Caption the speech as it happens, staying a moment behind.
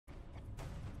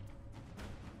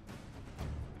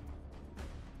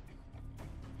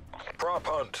prop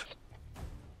hunt.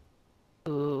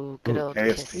 Ooh, good old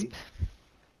KSP.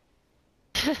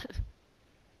 Kisp.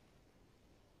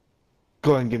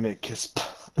 Go ahead and give me a kiss.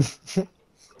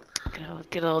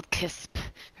 Good old Kisp,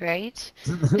 right?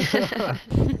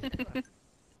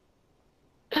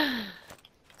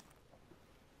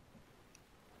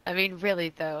 I mean, really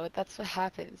though, that's what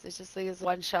happens. It's just like it's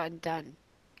one shot and done.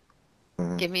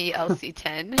 Give me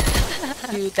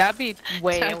LC10. Dude, that'd be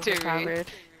way Dr. Reed. overpowered.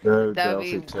 That'd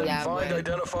be yeah. Find, way.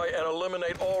 identify, and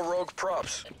eliminate all rogue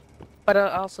props. But it'll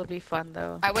also be fun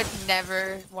though. I would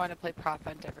never want to play prop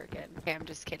hunt ever again. Okay, I'm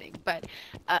just kidding. But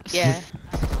Yeah.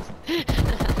 but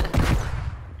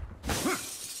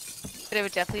it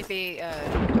would definitely be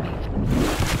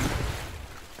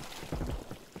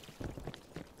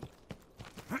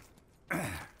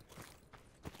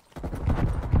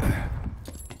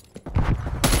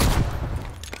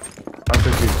I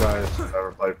think these guys have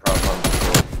never played prop hunt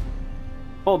before.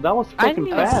 Oh, that was I fucking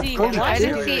didn't fast. see Holy that. I shit.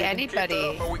 didn't see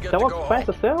anybody. That was fast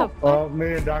as hell. Well,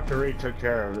 me and Dr. Reed took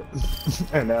care of it.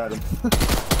 And Adam.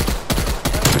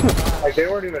 Like, they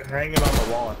weren't even hanging on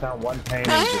the wall. I found one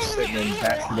painting just sitting in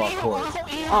basketball court.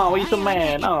 Oh, he's a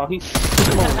man. Oh, he's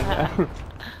moaning.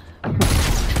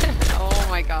 Oh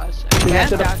my gosh. He Yeah,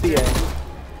 has it up Dr. the end.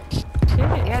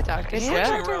 Yeah, Dr. Yeah. Yeah,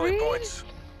 Switching Dr. rally Reed. points.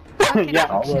 Fucking Yeah.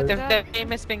 I'll shut The up.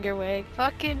 famous finger wag.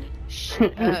 Fucking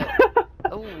shut up.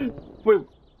 Oh. Wait,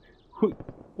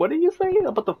 what did you say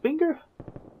about the finger?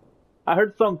 I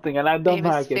heard something and I don't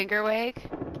Famous like it. finger wag.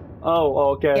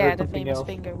 Oh, okay. I Yeah, heard the something famous else.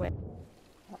 finger wag.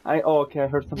 Okay, I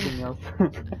heard something else.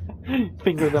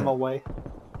 Finger them away.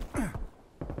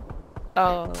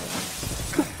 Oh.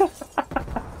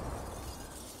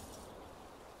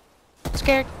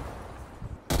 Scared.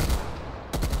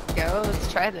 Go,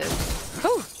 let's try this.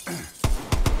 Whew.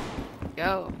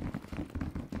 Go.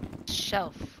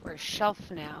 Shelf. We're a shelf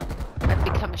now. I've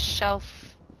become a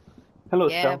shelf. Hello,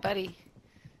 Yeah, Shelf. buddy.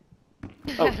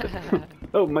 Oh,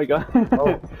 oh my god.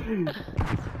 Oh. I'm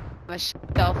a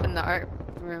shelf in the art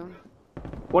room.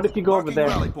 What if you go over Marking there?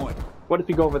 rally point. What if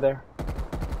you go over there?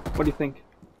 What do you think?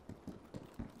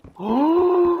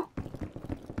 Oh!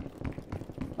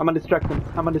 I'm gonna distract him.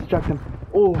 I'm gonna distract him.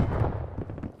 Oh!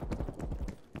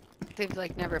 They've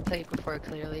like never played before,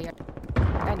 clearly.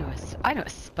 I know a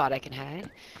spot I can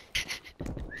hide.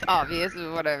 It's obvious,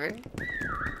 but whatever.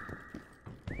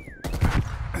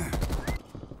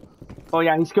 Oh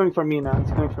yeah, he's going for me now.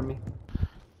 He's going for me.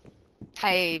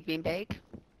 Hi, Beanbag.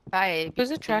 Hi,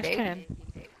 There's a trash Beanbag. can.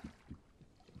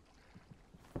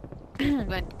 He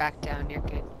went back down, you're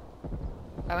good.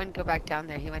 I wouldn't go back down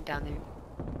there, he went down there.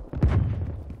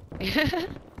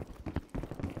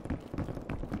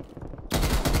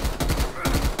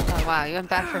 Oh wow, you went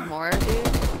back for more, dude?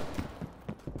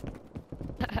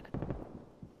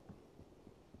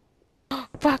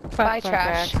 Fuck, Bye, fuck,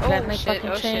 trash. fuck. Oh, That my shit, fucking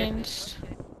oh, shit. changed.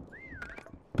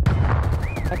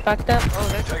 I fucked up. Oh,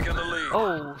 that's... Taking the lead.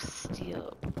 Oh,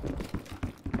 steel.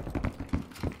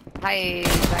 Hi,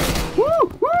 bye. Woo!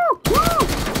 Woo! Woo!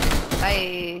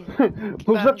 Bye.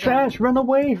 Who's the trash? Run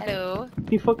away! Hello.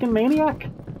 You fucking maniac!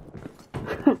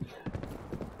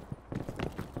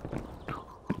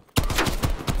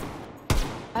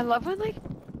 I love when, like...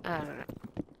 I don't know.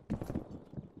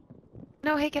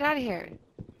 No, hey, get out of here.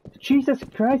 Jesus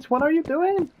Christ, what are you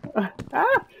doing? Ah!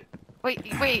 Wait,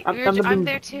 I'm the I'm bean-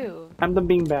 there too. I'm the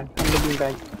beanbag. I'm the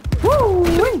beanbag. Woo!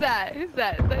 Who's that? Who's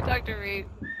that? Is that Dr. Reed?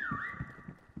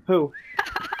 Who?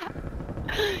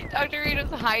 Dr. Reed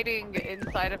was hiding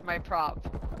inside of my prop.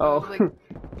 Oh. I was like,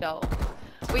 no.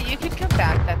 Wait, you can come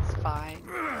back, that's fine.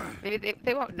 Maybe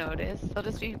they won't notice. They'll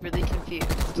just be really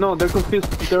confused. No, they're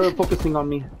confused. They're focusing on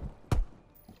me.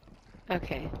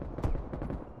 Okay.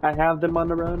 I have them on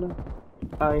the run.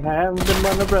 I have them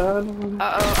on the run.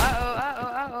 Uh-oh, uh-oh,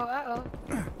 uh-oh,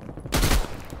 uh-oh, uh-oh.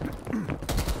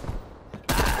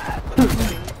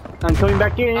 I'm coming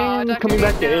back in. Oh, Dr. Coming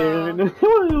back Reed, in. no.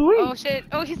 Woo-wee. Oh shit.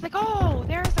 Oh, he's like, oh,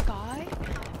 there's a guy.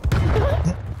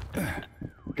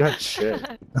 Good shit.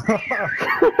 That's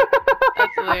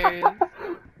hilarious.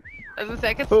 I was gonna say,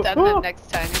 I could stun them next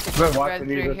time. You Been could run watching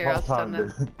you through this here, whole I'll stun time,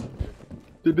 them.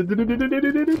 dude.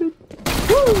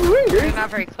 Woo-wee. They're not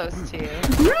very close to you.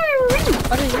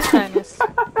 What are you trying to say?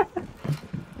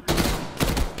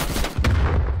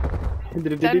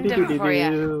 for ya.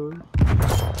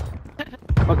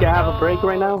 Okay, I have a break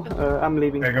right now. I'm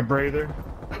leaving. Take a breather.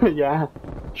 Yeah.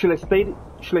 Should I stay?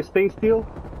 Should I stay still?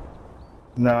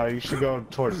 No, you should go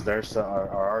towards their side or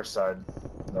our side.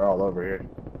 They're all over here.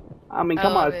 I mean,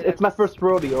 come on. love it. It's my first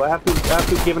rodeo. I have to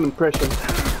give an impression.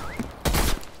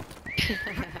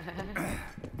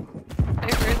 My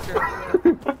first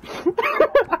rodeo.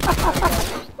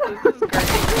 This is great.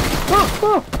 Oh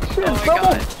Oh shit! Oh my double!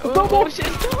 god. Oh, Double! oh shit.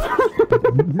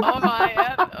 Oh my,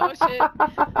 yeah. Oh shit.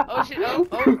 Oh shit.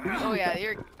 Oh yeah,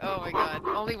 you're. Oh my god.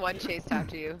 Only one chased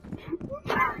after you.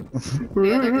 The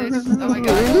other glitch. Oh my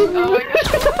god. Oh my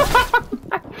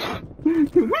god.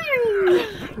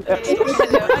 I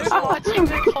was watching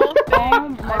this whole Oh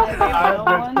thing. my god, no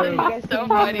wonder you guys So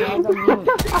couldn't hear me. I was on mute.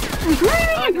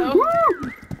 Oh no.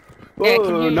 Yeah, I can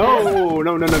hear Oh you no!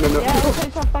 No! Yeah, it was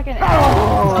such a fucking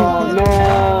Oh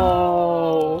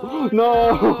no!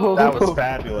 No! That was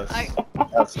fabulous.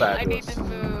 That's I need fabulous. to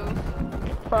move.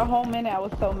 For a whole minute, I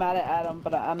was so mad at Adam,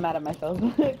 but I'm mad at myself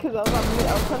because I was on mute.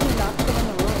 I was probably not still in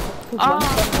the room. 'Cause one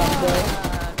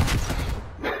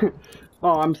second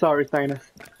Oh, I'm sorry,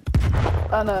 Sinus.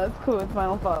 oh no, it's cool. It's my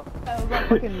own fault. I was on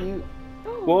fucking mute.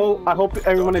 Well, I hope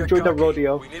everyone Don't get enjoyed the cocky.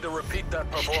 rodeo. We need to repeat that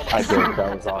performance. I did.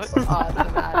 That was awesome. Awesome.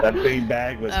 That big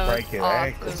bag was That was breaking awesome.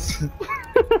 ankles.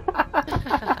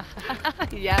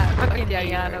 Yeah, Fucking yeah,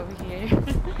 Diane yeah. over here.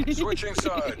 Switching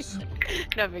sides.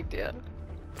 No big deal.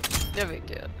 No big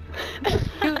deal.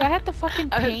 Dude, I had the fucking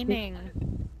painting.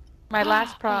 My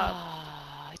last prop.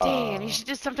 Dang, you should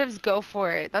just sometimes go for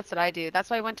it. That's what I do.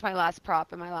 That's why I went to my last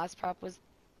prop, and my last prop was,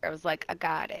 I was like, I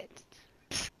got it.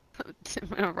 I'm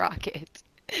gonna rock it.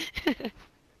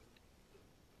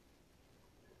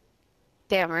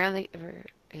 Damn, we're only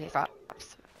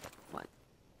props. One.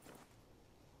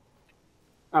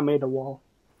 I made a wall.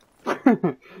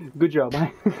 Good job,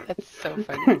 man. That's so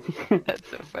funny. That's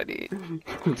so funny.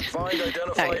 Find,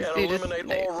 identify, Nice, and dude, this is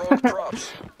eliminate all nice. rogue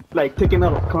props. Like taking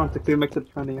out of context, it makes it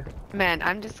funnier. Man,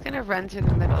 I'm just gonna run through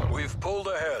the middle. We've pulled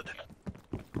ahead.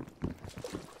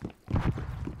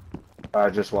 I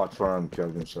just walked for him,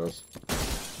 killed themselves.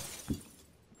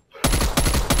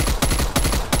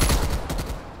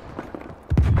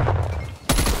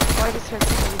 Oh, I just heard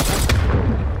somebody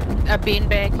jump. A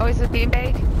beanbag. Oh, is it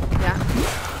beanbag? Yeah.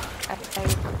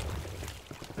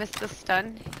 I missed the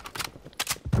stun.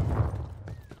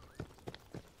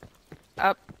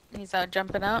 Up. He's out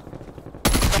jumping out.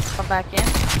 Come back in.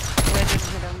 Oh, I didn't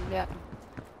hit him. Yeah.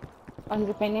 Oh, he's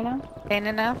a painting now?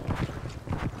 Painting now.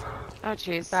 Oh,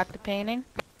 jeez. Back to painting.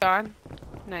 Gone.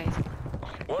 Nice.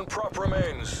 One prop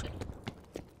remains.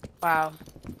 Wow.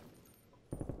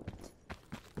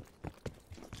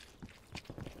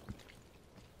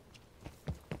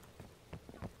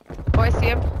 Oh, I see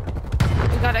him.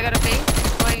 I got a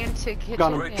base going into kitchen.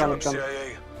 Got him, Great Yeah. got him. job,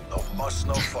 CIA. No muss,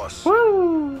 no fuss.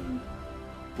 Woo!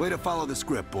 Way to follow the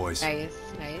script, boys. Nice,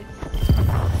 nice.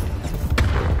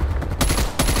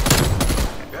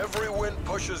 Every win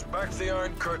pushes back the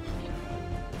Iron Curtain.